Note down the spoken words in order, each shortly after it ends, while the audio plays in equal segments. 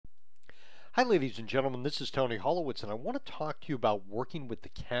Hi, ladies and gentlemen. This is Tony Holowitz, and I want to talk to you about working with the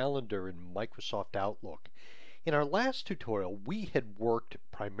calendar in Microsoft Outlook. In our last tutorial, we had worked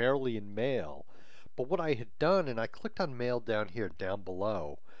primarily in Mail, but what I had done, and I clicked on Mail down here, down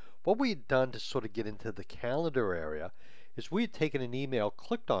below, what we had done to sort of get into the calendar area is we had taken an email,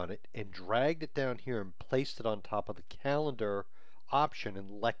 clicked on it, and dragged it down here and placed it on top of the calendar option and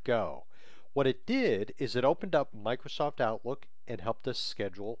let go. What it did is it opened up Microsoft Outlook and helped us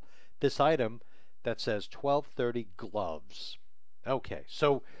schedule this item that says 12:30 gloves. Okay,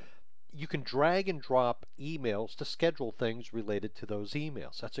 so you can drag and drop emails to schedule things related to those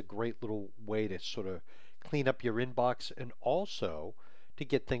emails. That's a great little way to sort of clean up your inbox and also to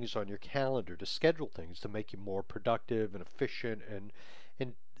get things on your calendar, to schedule things to make you more productive and efficient and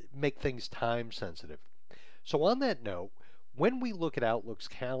make things time sensitive. So on that note, when we look at Outlook's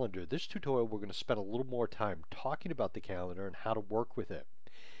calendar, this tutorial we're going to spend a little more time talking about the calendar and how to work with it.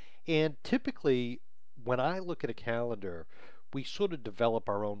 And typically, when I look at a calendar, we sort of develop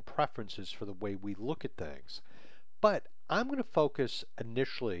our own preferences for the way we look at things. But I'm going to focus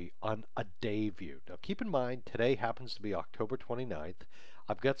initially on a day view. Now keep in mind, today happens to be October 29th.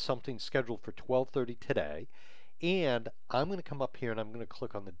 I've got something scheduled for 12:30 today, and I'm going to come up here and I'm going to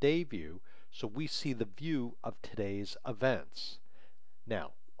click on the day view so we see the view of today's events.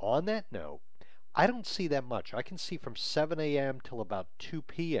 Now, on that note, I don't see that much. I can see from 7 a.m. till about 2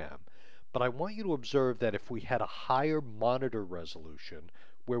 p.m. But I want you to observe that if we had a higher monitor resolution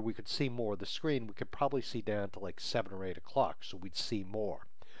where we could see more of the screen, we could probably see down to like 7 or 8 o'clock, so we'd see more.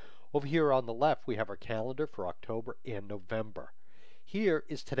 Over here on the left, we have our calendar for October and November. Here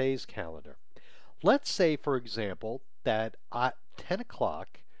is today's calendar. Let's say, for example, that at 10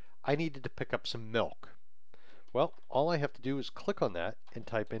 o'clock, I needed to pick up some milk. Well, all I have to do is click on that and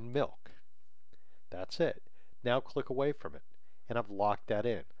type in milk. That's it. Now click away from it, and I've locked that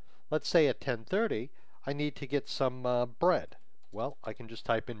in. Let's say at 10:30 I need to get some bread. Well, I can just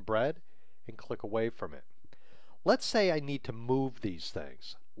type in bread and click away from it. Let's say I need to move these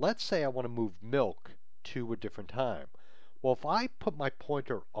things. Let's say I want to move milk to a different time. Well, if I put my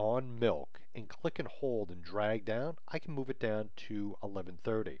pointer on milk and click and hold and drag down, I can move it down to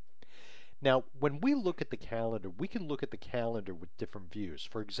 11:30. Now, when we look at the calendar, we can look at the calendar with different views.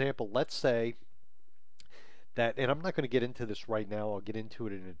 For example, let's say that, and I'm not going to get into this right now, I'll get into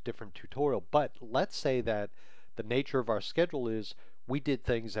it in a different tutorial, but let's say that the nature of our schedule is we did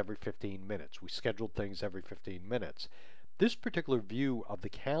things every 15 minutes. We scheduled things every 15 minutes. This particular view of the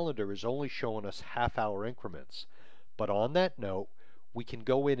calendar is only showing us half-hour increments. But on that note, we can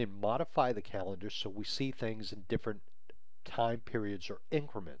go in and modify the calendar so we see things in different time periods or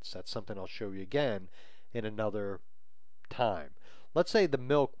increments. That's something I'll show you again in another time. Let's say the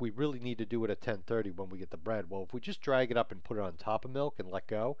milk, we really need to do it at 10:30 when we get the bread. Well, if we just drag it up and put it on top of milk and let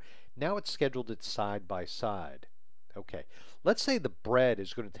go, now it's scheduled it side by side. Okay, let's say the bread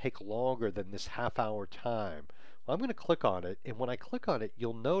is going to take longer than this half-hour time. Well, I'm going to click on it, and when I click on it,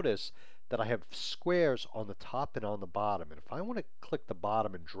 you'll notice that I have squares on the top and on the bottom. And if I want to click the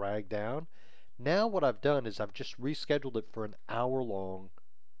bottom and drag down, now what I've done is I've just rescheduled it for an hour-long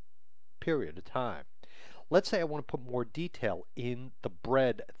period of time. Let's say I want to put more detail in the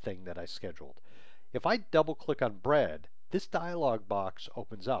bread thing that I scheduled. If I double click on bread, this dialog box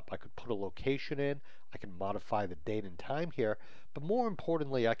opens up. I could put a location in, I can modify the date and time here, but more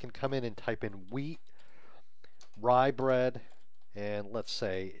importantly, I can come in and type in wheat, rye bread, and let's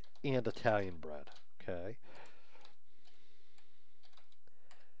say, and Italian bread. Okay.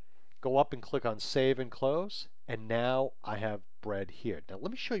 Go up and click on save and close, and now I have bread here. Now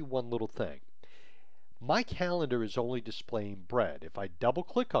let me show you one little thing. My calendar is only displaying bread. If I double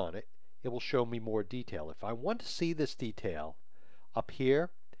click on it, it will show me more detail. If I want to see this detail up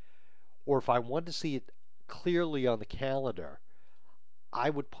here, or if I want to see it clearly on the calendar, I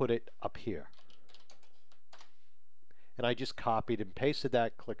would put it up here. And I just copied and pasted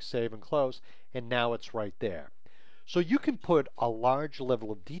that, click save and close, and now it's right there. So you can put a large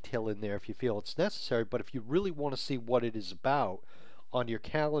level of detail in there if you feel it's necessary, but if you really want to see what it is about on your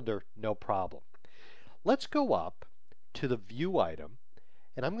calendar, no problem. Let's go up to the view item,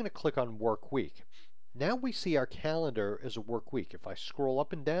 and I'm going to click on work week. Now we see our calendar as a work week. If I scroll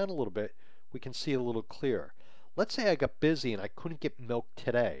up and down a little bit, we can see a little clearer. Let's say I got busy and I couldn't get milk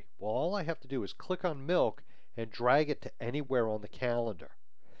today. Well, all I have to do is click on milk and drag it to anywhere on the calendar.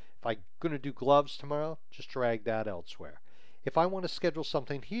 If I'm going to do gloves tomorrow, just drag that elsewhere. If I want to schedule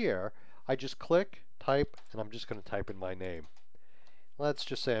something here, I just click, type, and I'm just going to type in my name. Let's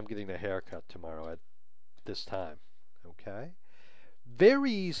just say I'm getting a haircut tomorrow at this time. Okay?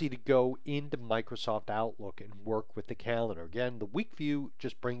 Very easy to go into Microsoft Outlook and work with the calendar. Again, the week view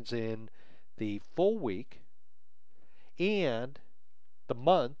just brings in the full week, and the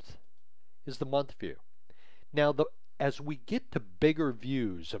month is the month view. Now, as we get to bigger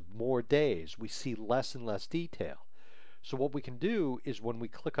views of more days, we see less and less detail. So what we can do is when we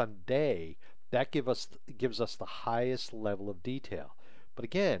click on day, that gives us the highest level of detail. But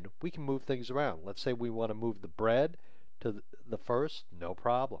again, we can move things around. Let's say we want to move the bread to the first, no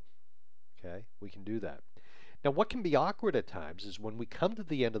problem. Okay, we can do that. Now, what can be awkward at times is when we come to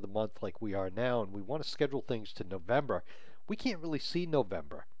the end of the month like we are now and we want to schedule things to November, we can't really see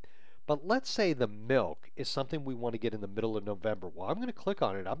November. But let's say the milk is something we want to get in the middle of November. Well, I'm going to click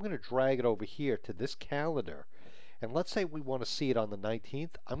on it. I'm going to drag it over here to this calendar. And let's say we want to see it on the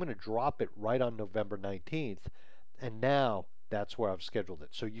 19th. I'm going to drop it right on November 19th. And now that's where I've scheduled it.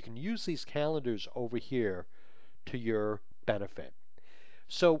 So you can use these calendars over here to your benefit.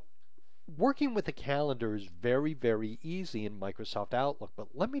 So working with a calendar is very, very easy in Microsoft Outlook. But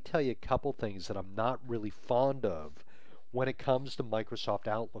let me tell you a couple things that I'm not really fond of when it comes to Microsoft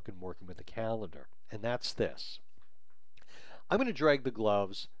Outlook and working with a calendar. And that's this. I'm going to drag the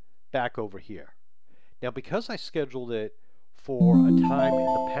gloves back over here. Now, because I scheduled it for a time in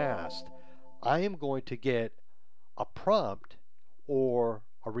the past, I am going to get a prompt or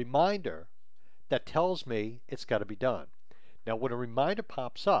a reminder that tells me it's got to be done. Now, when a reminder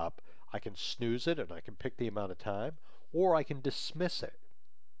pops up, I can snooze it and I can pick the amount of time, or I can dismiss it.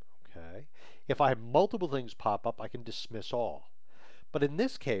 Okay? If I have multiple things pop up, I can dismiss all. But in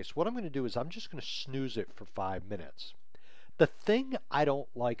this case, what I'm going to do is I'm just going to snooze it for 5 minutes. The thing I don't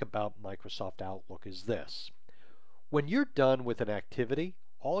like about Microsoft Outlook is this. When you're done with an activity,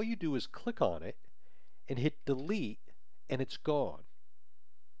 all you do is click on it and hit delete and it's gone.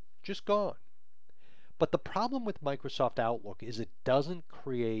 Just gone. But the problem with Microsoft Outlook is it doesn't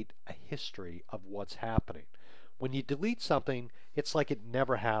create a history of what's happening. When you delete something, it's like it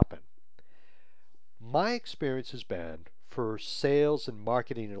never happened. My experience has been for sales and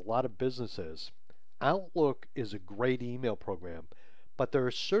marketing in a lot of businesses, Outlook is a great email program, but there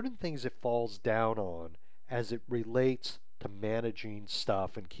are certain things it falls down on as it relates to managing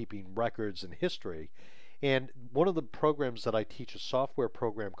stuff and keeping records and history. And one of the programs that I teach, a software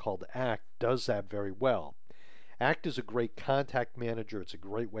program called ACT, does that very well. ACT is a great contact manager. It's a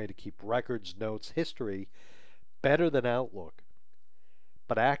great way to keep records, notes, history, better than Outlook.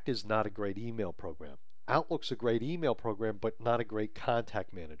 But ACT is not a great email program. Outlook's a great email program, but not a great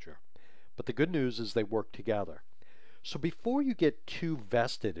contact manager. But the good news is they work together. So before you get too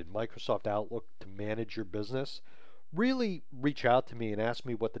vested in Microsoft Outlook to manage your business, really reach out to me and ask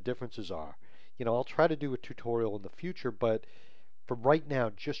me what the differences are. You know, I'll try to do a tutorial in the future, but for right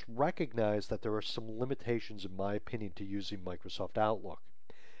now, just recognize that there are some limitations, in my opinion, to using Microsoft Outlook.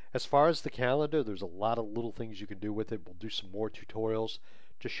 As far as the calendar, there's a lot of little things you can do with it. We'll do some more tutorials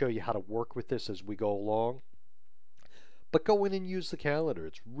to show you how to work with this as we go along. But go in and use the calendar.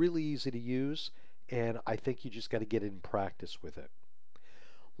 It's really easy to use, and I think you just got to get in practice with it.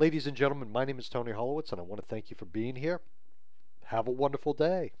 Ladies and gentlemen, my name is Tony Holowitz, and I want to thank you for being here. Have a wonderful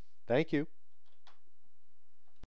day. Thank you.